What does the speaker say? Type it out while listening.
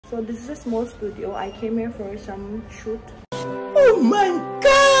So this is a small studio. I came here for some shoot. Oh my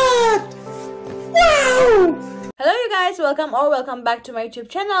god! Wow! Hello you guys, welcome back to my YouTube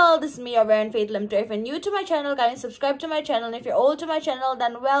channel. This is me, your very faith Lemtur. If you're new to my channel, kindly subscribe to my channel. And if you're old to my channel,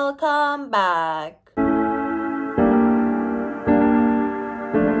 then welcome back.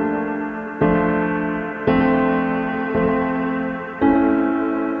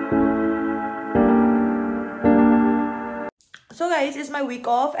 So guys, it's my week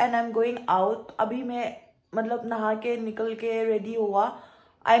off and I'm going out. अभी मैं मतलब नहा के निकल के ready हुआ.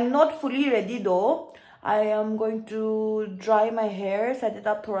 I'm not fully ready though. I am going to dry my hair, set it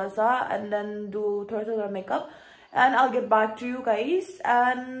up थोड़ा सा, and then do थोड़ा सा makeup, and I'll get back to you guys.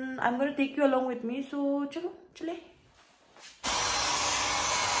 And I'm gonna take you along with me. So चलो चले.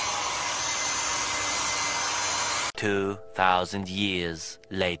 2,000 years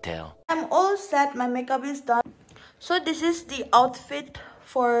later. I'm all set. My makeup is done. So this is the outfit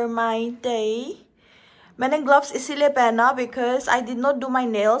for my day. मैंने gloves इसीलिए पहना because I did not do my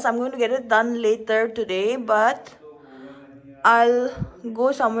nails. I'm going to get it done later today, but I'll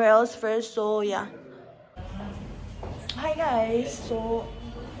go somewhere else first. So yeah. Hi guys. So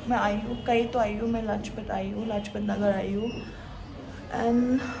मैं आई हूँ, कहीं तो आई हूँ, मैं लाजपत आई हूँ, लाजपत नगर आई हूँ,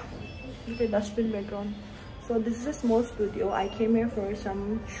 and okay, dustbin background. So this is a small studio. I came here for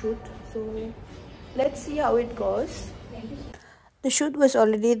some shoot. So let's see how it goes. The shoot was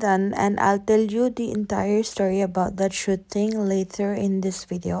already done and I'll tell you the entire story about that shooting later in this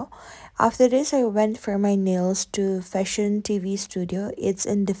video. After this, I went for my nails to Fashion TV Studio. It's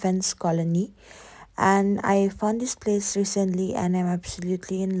in Defense Colony. And I found this place recently and I'm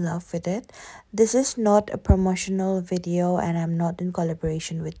absolutely in love with it. This is not a promotional video and I'm not in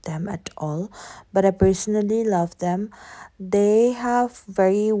collaboration with them at all. But I personally love them. They have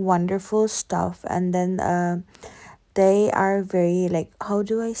very wonderful stuff, and then they are very, like, how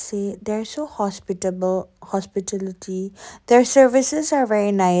do I say, they're so hospitality. Their services are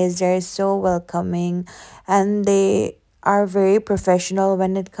very nice. They're so welcoming and they are very professional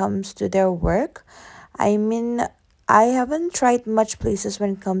when it comes to their work. I mean, I haven't tried much places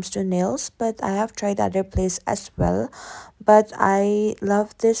when it comes to nails, but I have tried other places as well. But I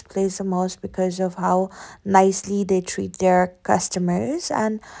love this place the most because of how nicely they treat their customers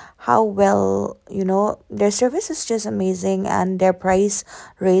and how well, you know, their service is just amazing, and their price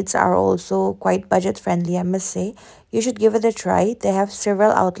rates are also quite budget friendly, I must say. You should give it a try. They have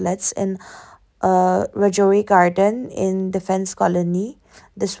several outlets in Rajouri Garden in Defense Colony.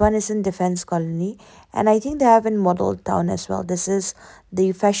 This one is in Defense Colony, and I think they have in Model Town as well. This is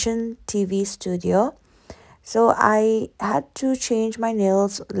the Fashion TV Studio. So I had to change my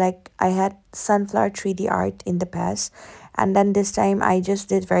nails. Like, I had sunflower 3D art in the past, and then this time I just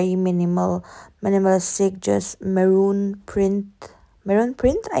did very minimalistic, just maroon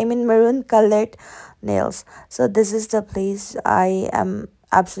colored nails. So this is the place. I am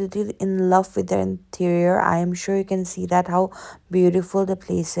absolutely in love with their interior. I am sure you can see that how beautiful the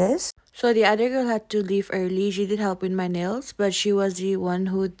place is. So the other girl had to leave early. She did help with my nails, but she was the one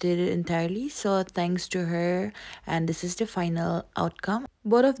who did it entirely. So thanks to her, and this is the final outcome.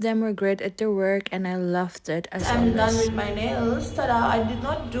 Both of them were great at their work and I loved it. I'm done with my nails. Tada! I did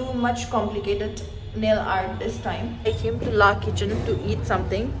not do much complicated nail art this time. I came to La Kitchen to eat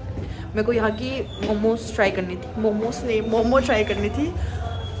something. मेरे को यहाँ की momos try करनी थी. मोमोज नहीं, momo try करनी थी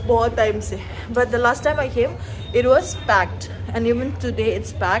बहुत टाइम से. But the last time I came, it was packed, and even today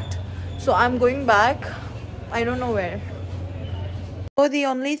it's packed. So I'm going back. I don't know where. So the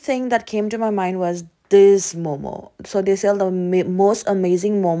only thing that came to my mind was this momo. So they sell the most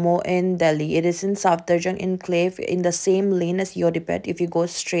amazing momo in Delhi. It is in South Darjang Enclave, in the same lane as Yodipet. If you go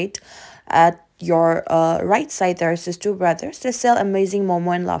straight at your right side, there is two brothers. They sell amazing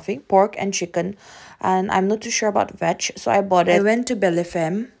momo and laughing, pork and chicken. And I'm not too sure about veg, so I bought it. I went to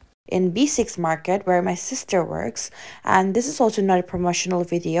Belifem in B6 Market where my sister works, and this is also not a promotional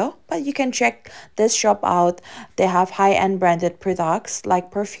video, but you can check this shop out. They have high-end branded products like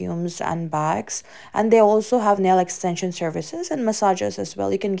perfumes and bags, and they also have nail extension services and massages as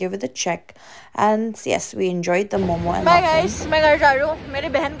well. You can give it a check. And yes, we enjoyed the momo and bye guys, मैं घर जा रही हूँ मेरी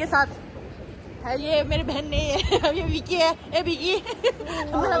बहन के साथ. ये मेरी बहन नहीं है, ये विकी है. ये विकी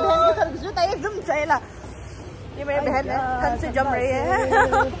मेरा बहन के साथ गुजरता है एकदम सहेला. ये मेरी बहन है, ठंड से जम रही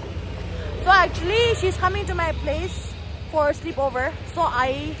है. So actually she's coming to my place for sleepover. So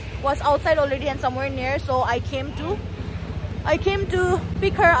I was outside already and somewhere near, so I came to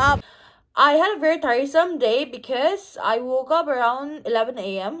pick her up. I had a very tiresome day because I woke up around 11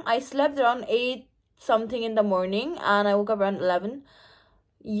 a.m. I slept around 8 something in the morning and I woke up around 11.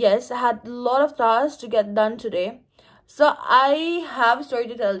 Yes, I had a lot of tasks to get done today. So I have a story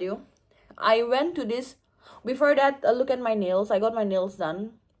to tell you. I went to this. Before that, look at my nails. I got my nails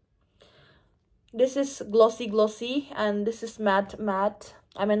done. This is glossy, and this is matte.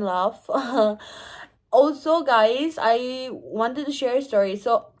 I'm in love. Also, guys, I wanted to share a story.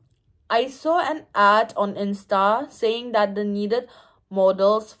 So I saw an ad on Insta saying that they needed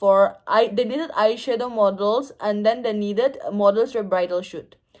models for they needed eyeshadow models, and then they needed models for bridal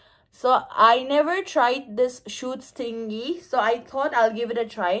shoot. So I never tried this shoots thingy, so I thought I'll give it a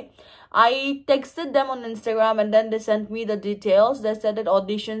try. I texted them on Instagram, and then they sent me the details. They said that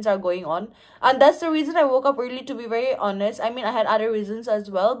auditions are going on, and that's the reason I woke up early, to be very honest. I mean, I had other reasons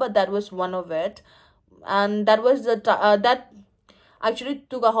as well, but that was one of it. And that was the that actually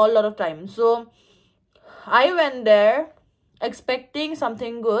took a whole lot of time. So I went there expecting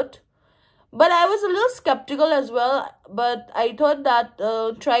something good, but I was a little skeptical as well. But I thought that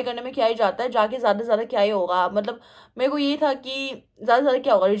try करने में क्या ही जाता है, जाके ज़्यादा क्या ही होगा. मतलब मेरे को ये था कि ज़्यादा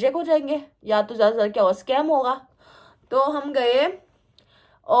क्या होगा, रिजेक्ट हो जाएंगे, या तो ज़्यादा क्या होगा, स्कैम होगा. तो हम गए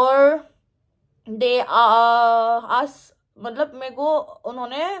और दे आस मतलब मेरे को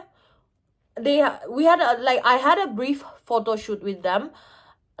उन्होंने we had I had a brief photo shoot with them.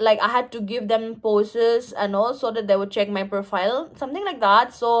 Like, I had to give them poses and all, so that they would check my profile, something like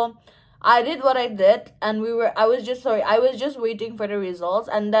that. So I did what I did, and I was just waiting for the results.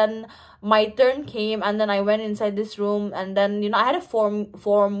 And then my turn came, and then I went inside this room, and then, you know, I had a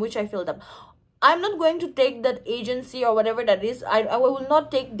form which I filled up. I'm not going to take that agency or whatever that is. I will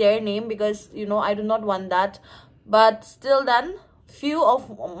not take their name, because, you know, I do not want that. But still, then few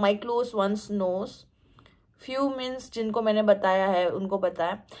of my close ones knows. Few means जिनको मैंने बताया है उनको पता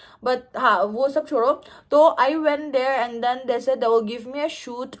है. But हाँ, वो सब छोड़ो. तो I went there, and then they said they will give me a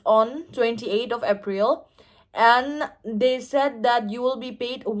shoot on 28th of April. And they said that you will be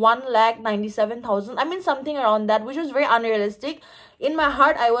paid 1,97,000. I mean, something around that, which was very unrealistic. In my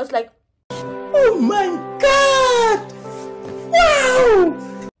heart, I was like, oh my god! Wow!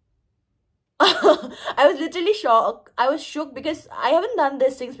 I was literally shocked. I was shook because I haven't done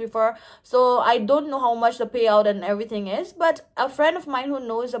these things before, so I don't know how much the payout and everything is. But a friend of mine who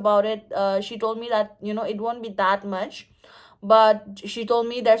knows about it, she told me that, you know, it won't be that much, but she told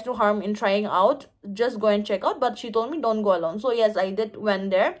me there's no harm in trying out, just go and check out. But she told me don't go alone. So yes, I did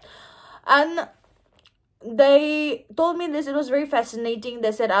went there, and they told me this. It was very fascinating.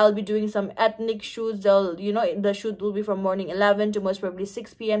 They said I'll be doing some ethnic shoots. They'll, you know, the shoot will be from morning 11 to most probably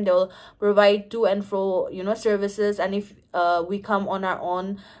 6 p.m. They'll provide to and fro, you know, services. And if we come on our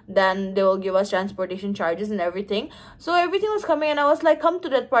own, then they will give us transportation charges and everything. So everything was coming, and I was like, come to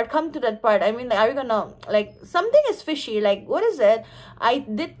that part. I mean, like, are you gonna, like, something is fishy, like, what is it? I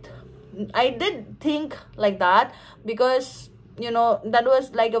did think like that, because, you know, that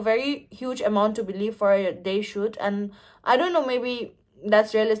was like a very huge amount to believe for a day shoot. And I don't know, maybe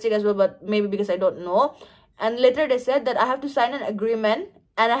that's realistic as well, but maybe because I don't know. And later they said that I have to sign an agreement,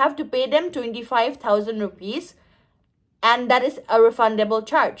 and I have to pay them 25,000 rupees, and that is a refundable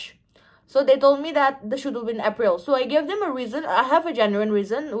charge. So they told me that the shoot will be in April. So I gave them a reason. I have a genuine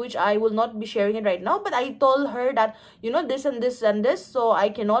reason, which I will not be sharing it right now. But I told her that, you know, this and this and this. So I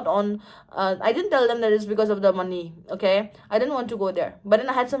cannot I didn't tell them that it's because of the money. Okay. I didn't want to go there. But then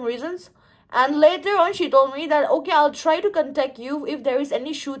I had some reasons. And later on, she told me that, okay, I'll try to contact you if there is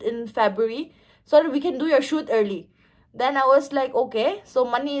any shoot in February, so that we can do your shoot early. Then I was like, okay. So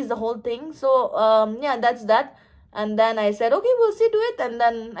money is the whole thing. So yeah, that's that. And then I said, okay, we'll see to it. And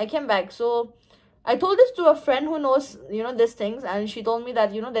then I came back. So I told this to a friend who knows, you know, these things. And she told me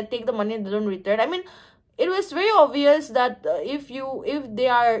that, you know, they take the money and they don't return. I mean, it was very obvious that if they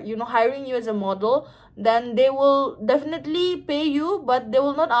are, you know, hiring you as a model, then they will definitely pay you, but they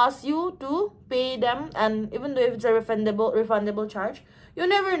will not ask you to pay them. And even though if it's a refundable charge, you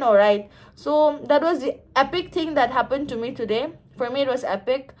never know, right? So that was the epic thing that happened to me today. For me, it was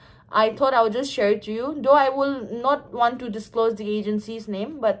epic. I thought I would just share it to you, though I will not want to disclose the agency's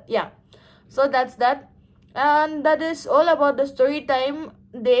name. But yeah, so that's that. And that is all about the story time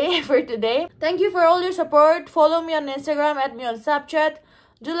day for today. Thank you for all your support. Follow me on Instagram, add me on Snapchat.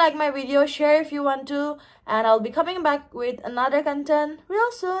 Do like my video, share if you want to. And I'll be coming back with another content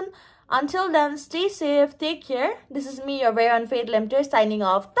real soon. Until then, stay safe, take care. This is me, your very own Lemtur, signing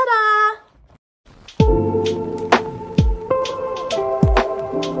off. Ta-da!